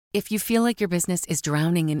If you feel like your business is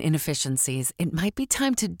drowning in inefficiencies, it might be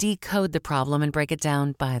time to decode the problem and break it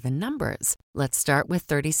down by the numbers. Let's start with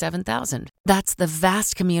 37,000. That's the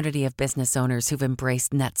vast community of business owners who've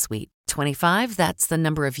embraced NetSuite. 25, that's the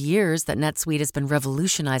number of years that NetSuite has been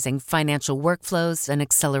revolutionizing financial workflows and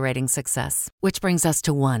accelerating success. Which brings us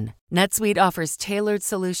to 1. NetSuite offers tailored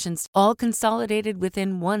solutions, all consolidated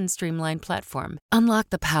within one streamlined platform. Unlock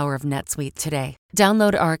the power of NetSuite today.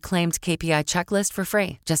 Download our acclaimed KPI checklist for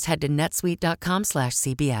free. Just head to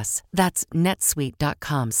netsuite.com/CBS. That's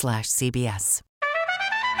netsuite.com/CBS.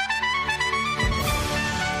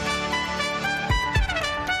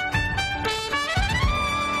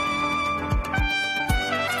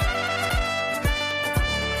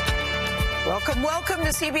 Welcome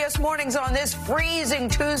to CBS Mornings on this freezing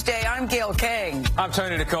Tuesday. I'm Gail King. I'm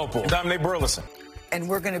Tony Dokoupil. I'm Nate Burleson. And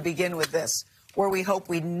we're going to begin with this, where we hope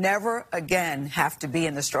we never again have to be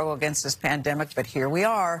in the struggle against this pandemic. But here we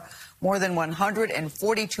are. More than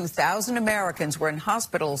 142,000 Americans were in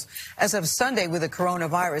hospitals as of Sunday with the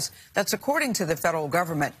coronavirus. That's according to the federal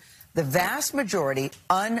government. The vast majority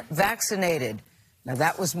unvaccinated. Now,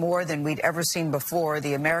 that was more than we'd ever seen before.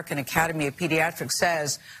 The American Academy of Pediatrics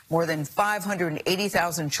says more than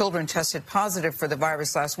 580,000 children tested positive for the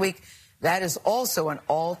virus last week. That is also an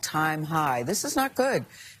all-time high. This is not good.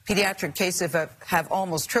 Pediatric cases have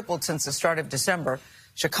almost tripled since the start of December.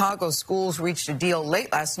 Chicago schools reached a deal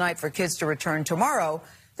late last night for kids to return tomorrow.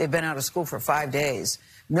 They've been out of school for 5 days.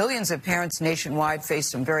 Millions of parents nationwide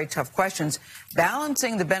face some very tough questions,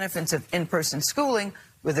 balancing the benefits of in-person schooling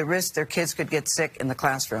with the risk their kids could get sick in the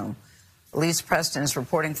classroom. Elise Preston is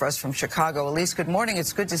reporting for us from Chicago. Elise, good morning.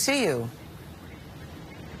 It's good to see you.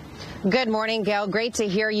 Good morning, Gail. Great to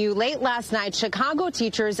hear you. Late last night, Chicago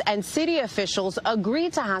teachers and city officials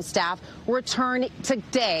agreed to have staff return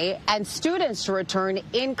today and students to return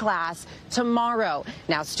in class tomorrow.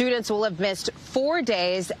 Now, students will have missed 4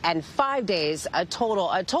 days and 5 days, a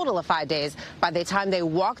total of 5 days by the time they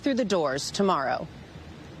walk through the doors tomorrow.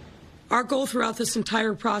 Our goal throughout this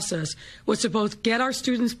entire process was to both get our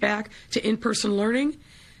students back to in-person learning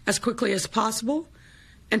as quickly as possible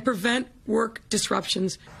and prevent work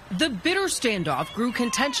disruptions. The bitter standoff grew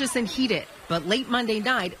contentious and heated, but late Monday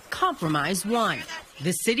night, compromise won.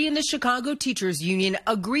 The city and the Chicago Teachers Union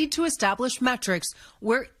agreed to establish metrics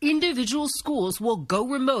where individual schools will go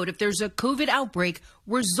remote if there's a COVID outbreak,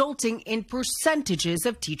 resulting in percentages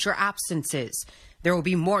of teacher absences. There will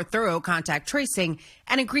be more thorough contact tracing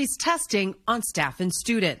and increased testing on staff and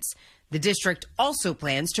students. The district also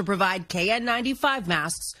plans to provide KN95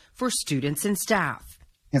 masks for students and staff.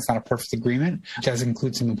 It's not a perfect agreement. It does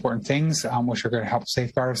include some important things which are going to help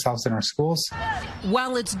safeguard ourselves in our schools.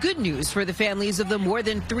 While it's good news for the families of the more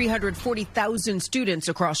than 340,000 students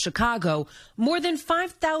across Chicago, more than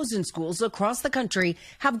 5,000 schools across the country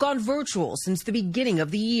have gone virtual since the beginning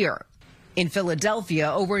of the year. In Philadelphia,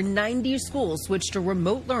 over 90 schools switched to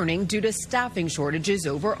remote learning due to staffing shortages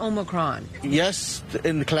over Omicron. Yes,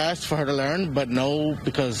 in the class for her to learn, but no,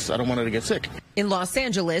 because I don't want her to get sick. In Los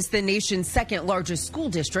Angeles, the nation's second largest school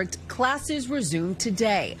district, classes resumed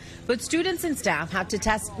today. But students and staff have to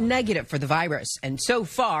test negative for the virus. And so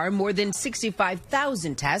far, more than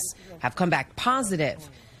 65,000 tests have come back positive.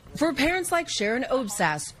 For parents like Sharon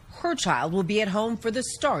Obsas, her child will be at home for the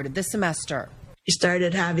start of the semester. He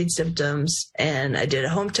started having symptoms, and I did a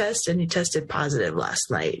home test, and he tested positive last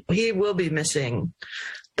night. He will be missing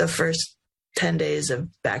the first 10 days of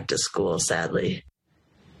back to school, sadly.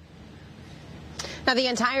 Now, the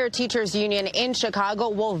entire teachers union in Chicago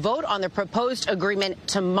will vote on the proposed agreement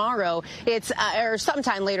tomorrow. It's or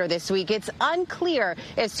sometime later this week. It's unclear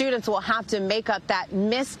if students will have to make up that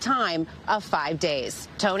missed time of 5 days.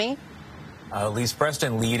 Tony? Elise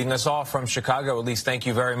Preston leading us off from Chicago. Elise, thank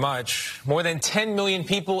you very much. More than 10 million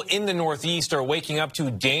people in the Northeast are waking up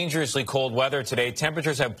to dangerously cold weather today.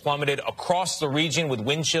 Temperatures have plummeted across the region with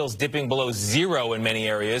wind chills dipping below zero in many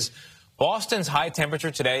areas. Boston's high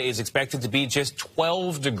temperature today is expected to be just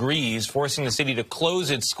 12 degrees, forcing the city to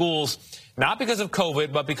close its schools, not because of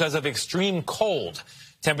COVID, but because of extreme cold.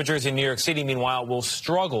 Temperatures in New York City, meanwhile, will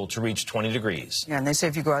struggle to reach 20 degrees. Yeah, and they say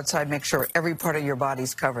if you go outside, make sure every part of your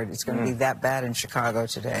body's covered. It's going to be that bad in Chicago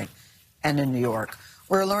today and in New York.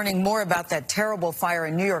 We're learning more about that terrible fire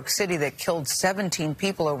in New York City that killed 17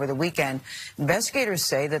 people over the weekend. Investigators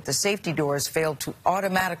say that the safety doors failed to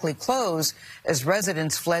automatically close as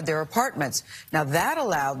residents fled their apartments. Now, that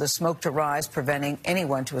allowed the smoke to rise, preventing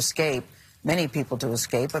anyone to escape, many people to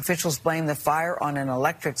escape. Officials blame the fire on an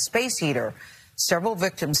electric space heater. Several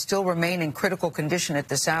victims still remain in critical condition at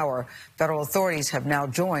this hour. Federal authorities have now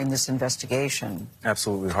joined this investigation.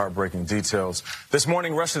 Absolutely heartbreaking details. This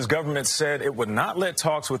morning, Russia's government said it would not let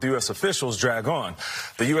talks with U.S. officials drag on.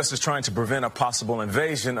 The U.S. is trying to prevent a possible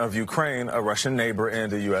invasion of Ukraine, a Russian neighbor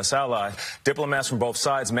and a U.S. ally. Diplomats from both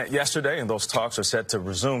sides met yesterday, and those talks are set to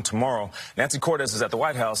resume tomorrow. Nancy Cortez is at the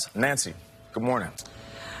White House. Nancy, good morning.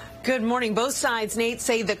 Good morning. Both sides, Nate,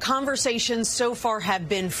 say the conversations so far have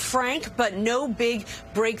been frank, but no big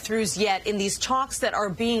breakthroughs yet in these talks that are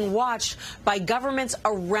being watched by governments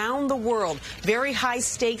around the world. Very high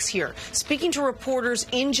stakes here. Speaking to reporters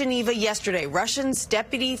in Geneva yesterday, Russia's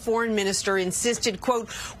deputy foreign minister insisted, quote,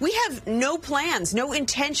 "We have no plans, no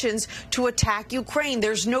intentions to attack Ukraine.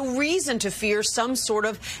 There's no reason to fear some sort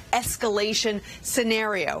of escalation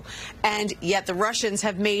scenario." And yet the Russians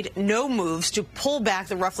have made no moves to pull back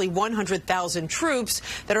the roughly 100,000 troops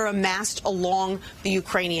that are amassed along the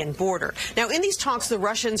Ukrainian border. Now, in these talks, the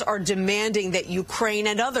Russians are demanding that Ukraine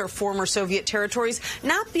and other former Soviet territories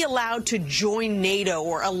not be allowed to join NATO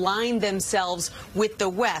or align themselves with the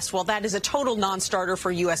West. Well, that is a total non-starter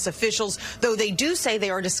for U.S. officials, though they do say they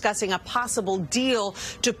are discussing a possible deal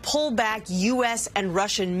to pull back U.S. and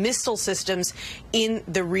Russian missile systems in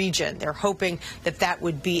the region. They're hoping that that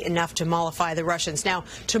would be enough to mollify the Russians. Now,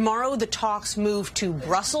 tomorrow the talks move to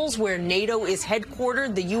Brussels, where NATO is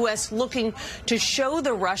headquartered. The U.S. looking to show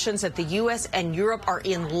the Russians that the U.S. and Europe are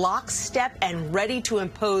in lockstep and ready to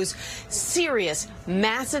impose serious,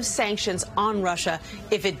 massive sanctions on Russia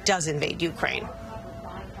if it does invade Ukraine.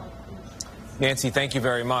 Nancy, thank you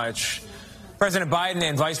very much. President Biden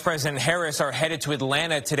and Vice President Harris are headed to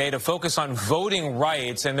Atlanta today to focus on voting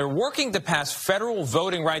rights, and they're working to pass federal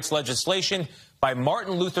voting rights legislation by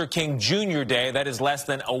Martin Luther King Jr. Day. That is less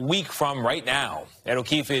than a week from right now. Ed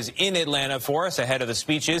O'Keefe is in Atlanta for us ahead of the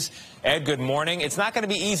speeches. Ed, good morning. It's not going to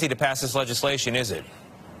be easy to pass this legislation, is it?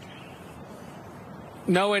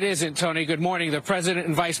 No, it isn't, Tony. Good morning. The president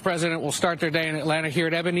and vice president will start their day in Atlanta here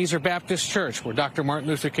at Ebenezer Baptist Church, where Dr. Martin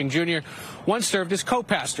Luther King Jr. once served as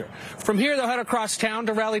co-pastor. From here, they'll head across town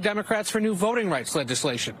to rally Democrats for new voting rights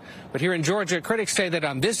legislation. But here in Georgia, critics say that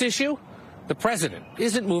on this issue, the president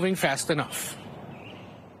isn't moving fast enough.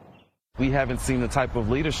 We haven't seen the type of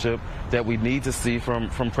leadership that we need to see from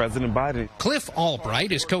President Biden. Cliff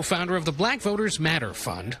Albright is co-founder of the Black Voters Matter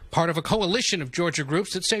Fund, part of a coalition of Georgia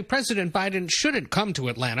groups that say President Biden shouldn't come to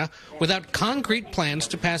Atlanta without concrete plans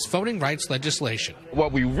to pass voting rights legislation.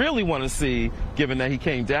 What we really want to see, given that he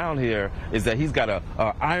came down here, is that he's got a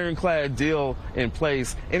ironclad deal in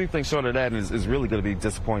place. Anything short of that is really going to be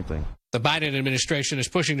disappointing. The Biden administration is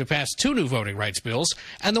pushing to pass 2 new voting rights bills,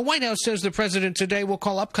 and the White House says the president today will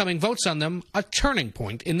call upcoming votes on them a turning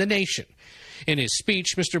point in the nation. In his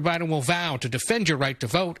speech, Mr. Biden will vow to defend your right to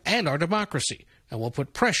vote and our democracy, and will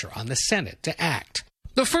put pressure on the Senate to act.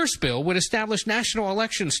 The first bill would establish national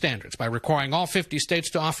election standards by requiring all 50 states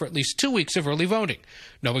to offer at least 2 weeks of early voting,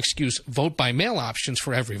 no excuse vote-by-mail options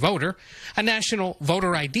for every voter, a national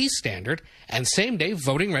voter ID standard, and same-day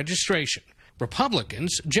voting registration.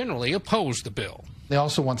 Republicans generally oppose the bill. They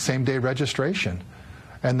also want same-day registration,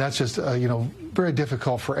 and that's just, very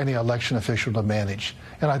difficult for any election official to manage.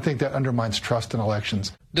 And I think that undermines trust in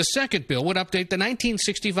elections. The second bill would update the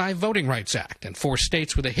 1965 Voting Rights Act and force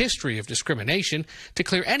states with a history of discrimination to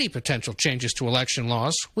clear any potential changes to election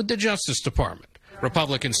laws with the Justice Department.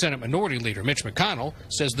 Republican Senate Minority Leader Mitch McConnell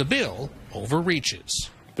says the bill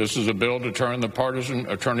overreaches. This is a bill to turn the partisan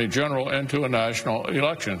attorney general into a national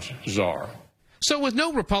elections czar. So with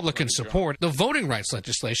no Republican support, the voting rights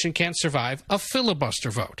legislation can't survive a filibuster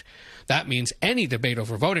vote. That means any debate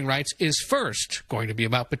over voting rights is first going to be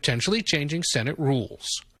about potentially changing Senate rules.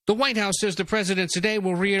 The White House says the president today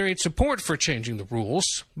will reiterate support for changing the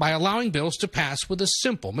rules by allowing bills to pass with a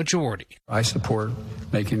simple majority. I support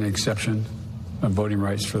making an exception on voting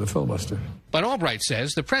rights for the filibuster. But Albright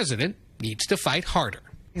says the president needs to fight harder.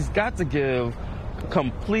 He's got to give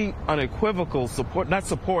complete, unequivocal support, not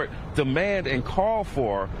support, demand and call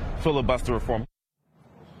for filibuster reform.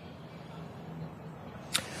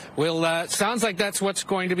 Well, sounds like that's what's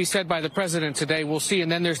going to be said by the president today. We'll see.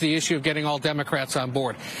 And then there's the issue of getting all Democrats on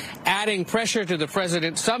board. Adding pressure to the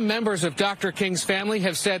president, some members of Dr. King's family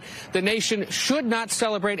have said the nation should not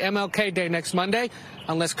celebrate MLK Day next Monday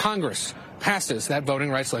unless Congress passes that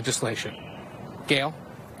voting rights legislation. Gail?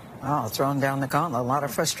 Wow, throwing down the gauntlet. A lot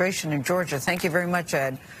of frustration in Georgia. Thank you very much,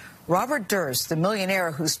 Ed. Robert Durst, the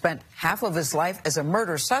millionaire who spent half of his life as a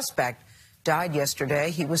murder suspect, died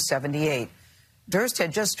yesterday. He was 78. Durst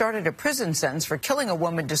had just started a prison sentence for killing a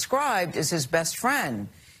woman described as his best friend.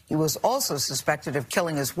 He was also suspected of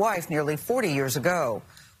killing his wife nearly 40 years ago.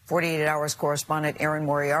 48 Hours correspondent Erin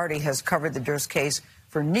Moriarty has covered the Durst case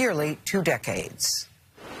for nearly 2 decades.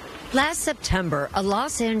 Last September, a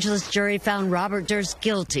Los Angeles jury found Robert Durst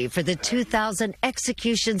guilty for the 2000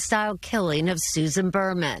 execution-style killing of Susan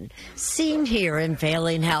Berman. Seen here in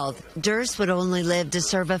failing health, Durst would only live to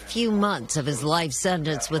serve a few months of his life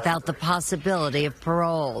sentence without the possibility of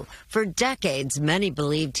parole. For decades, many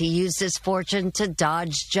believed he used his fortune to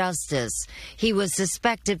dodge justice. He was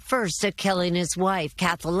suspected first of killing his wife,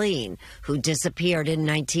 Kathleen, who disappeared in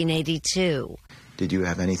 1982. Did you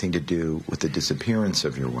have anything to do with the disappearance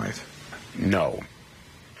of your wife? No.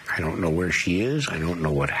 I don't know where she is. I don't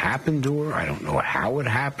know what happened to her. I don't know how it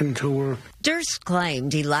happened to her. Durst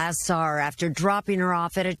claimed he last saw her after dropping her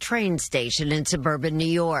off at a train station in suburban New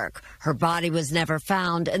York. Her body was never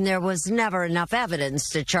found, and there was never enough evidence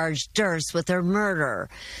to charge Durst with her murder.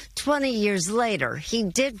 20 years later, he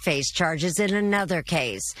did face charges in another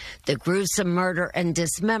case, the gruesome murder and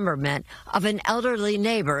dismemberment of an elderly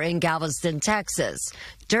neighbor in Galveston, Texas.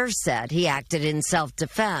 Durst said he acted in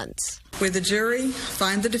self-defense. Will the jury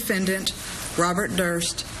find the defendant, Robert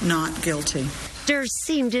Durst, not guilty? Durst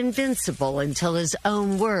seemed invincible until his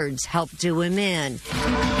own words helped do him in.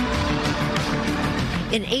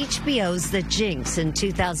 In HBO's The Jinx in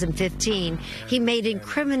 2015, he made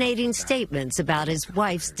incriminating statements about his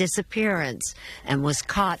wife's disappearance and was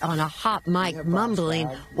caught on a hot mic mumbling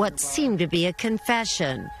what seemed to be a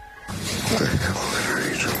confession. What the hell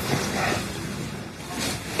did I do?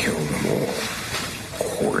 Kill them all.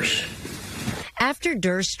 Of course. After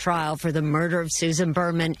Durst's trial for the murder of Susan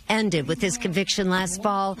Berman ended with his conviction last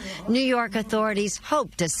fall, New York authorities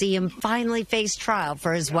hoped to see him finally face trial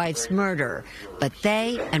for his wife's murder. But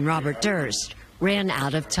they and Robert Durst ran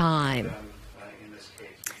out of time.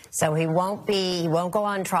 So he won't go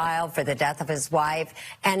on trial for the death of his wife.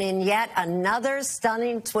 And in yet another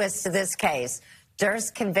stunning twist to this case, Durst's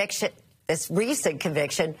conviction, this recent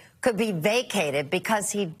conviction, could be vacated because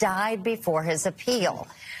he died before his appeal.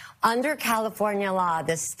 Under California law,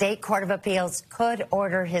 the State Court of Appeals could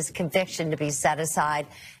order his conviction to be set aside,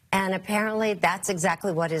 and apparently that's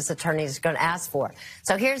exactly what his attorney is going to ask for.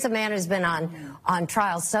 So here's a man who's been on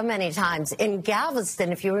trial so many times. In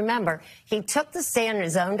Galveston, if you remember, he took the stand in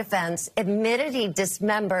his own defense, admitted he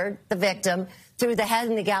dismembered the victim through the head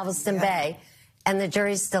in the Galveston Bay, and the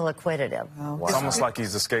jury still acquitted him. It's almost like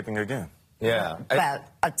he's escaping again. Yeah. But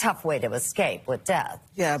a tough way to escape with death.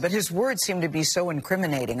 Yeah, but his words seem to be so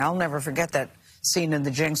incriminating. I'll never forget that scene in The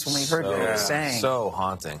Jinx when we heard what he was saying. So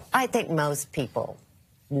haunting. I think most people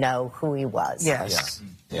know who he was. Yes.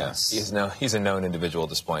 Yes. He's a known individual at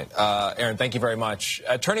this point. Erin, thank you very much.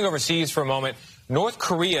 Turning overseas for a moment, North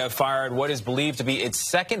Korea fired what is believed to be its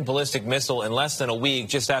second ballistic missile in less than a week,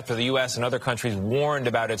 just after the U.S. and other countries warned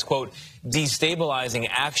about its, quote, destabilizing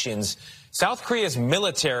actions. South Korea's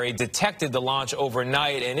military detected the launch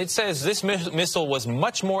overnight, and it says this missile was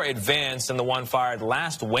much more advanced than the one fired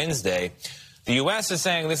last Wednesday. The U.S. is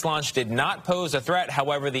saying this launch did not pose a threat.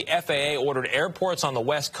 However, the FAA ordered airports on the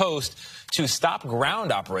West Coast to stop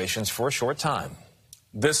ground operations for a short time.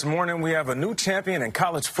 This morning, we have a new champion in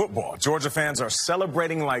college football. Georgia fans are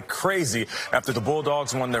celebrating like crazy after the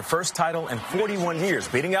Bulldogs won their first title in 41 years,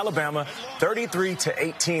 beating Alabama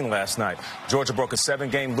 33-18 last night. Georgia broke a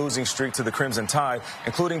 7-game losing streak to the Crimson Tide,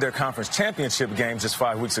 including their conference championship game just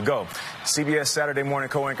 5 weeks ago. CBS Saturday morning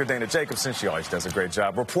co-anchor Dana Jacobson, she always does a great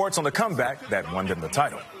job, reports on the comeback that won them the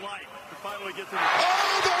title.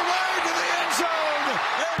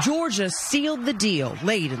 Georgia sealed the deal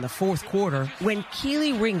late in the fourth quarter when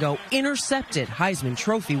Keely Ringo intercepted Heisman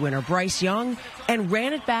Trophy winner Bryce Young and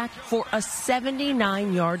ran it back for a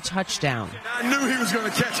 79-yard touchdown. I knew he was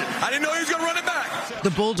going to catch it. I didn't know he was going to run it back. The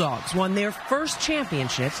Bulldogs won their first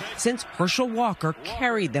championship since Herschel Walker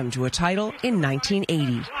carried them to a title in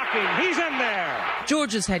 1980. He's in there.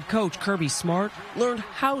 Georgia's head coach Kirby Smart learned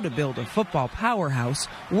how to build a football powerhouse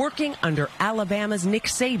working under Alabama's Nick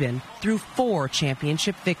Saban through 4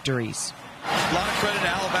 championship victories. A lot of credit to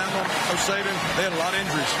Alabama, Coach Saban. They had a lot of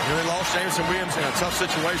injuries. They lost Jameson Williams in a tough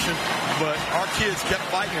situation, but our kids kept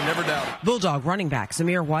fighting and never doubted. Bulldog running back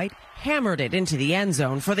Zamir White hammered it into the end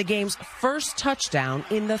zone for the game's first touchdown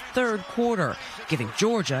in the third quarter, giving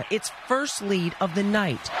Georgia its first lead of the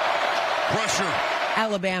night. Pressure.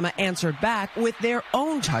 Alabama answered back with their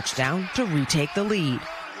own touchdown to retake the lead.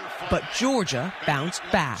 But Georgia bounced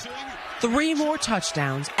back. 3 more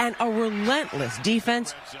touchdowns and a relentless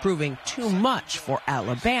defense, proving too much for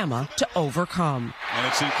Alabama to overcome. And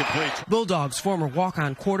it's incomplete. Bulldogs' former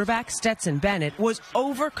walk-on quarterback Stetson Bennett was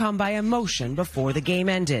overcome by emotion before the game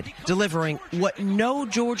ended, delivering what no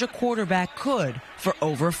Georgia quarterback could for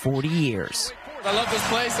over 40 years. I love this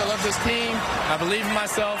place. I love this team. I believe in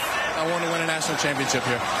myself. I want to win a national championship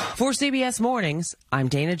here. For CBS Mornings, I'm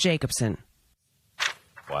Dana Jacobson.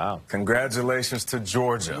 Wow. Congratulations to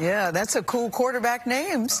Georgia. Yeah, that's a cool quarterback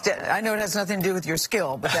name. I know it has nothing to do with your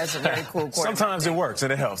skill, but that's a very cool quarterback. Sometimes it works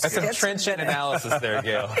and it helps. That's some trenchant analysis there,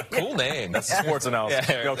 Gail. Cool name. That's sports analysis.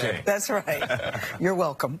 Yeah, okay. That's right. You're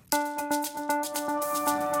welcome.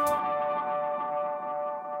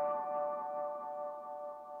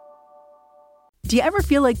 Do you ever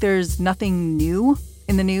feel like there's nothing new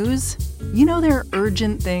in the news? You know there are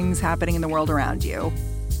urgent things happening in the world around you,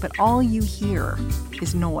 but all you hear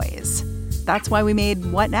is noise. That's why we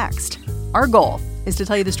made What Next? Our goal is to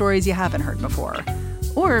tell you the stories you haven't heard before,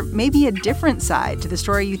 or maybe a different side to the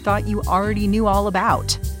story you thought you already knew all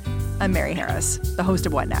about. I'm Mary Harris, the host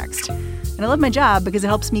of What Next? And I love my job because it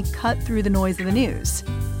helps me cut through the noise of the news.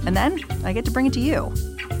 And then I get to bring it to you.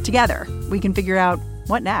 Together, we can figure out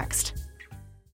what next.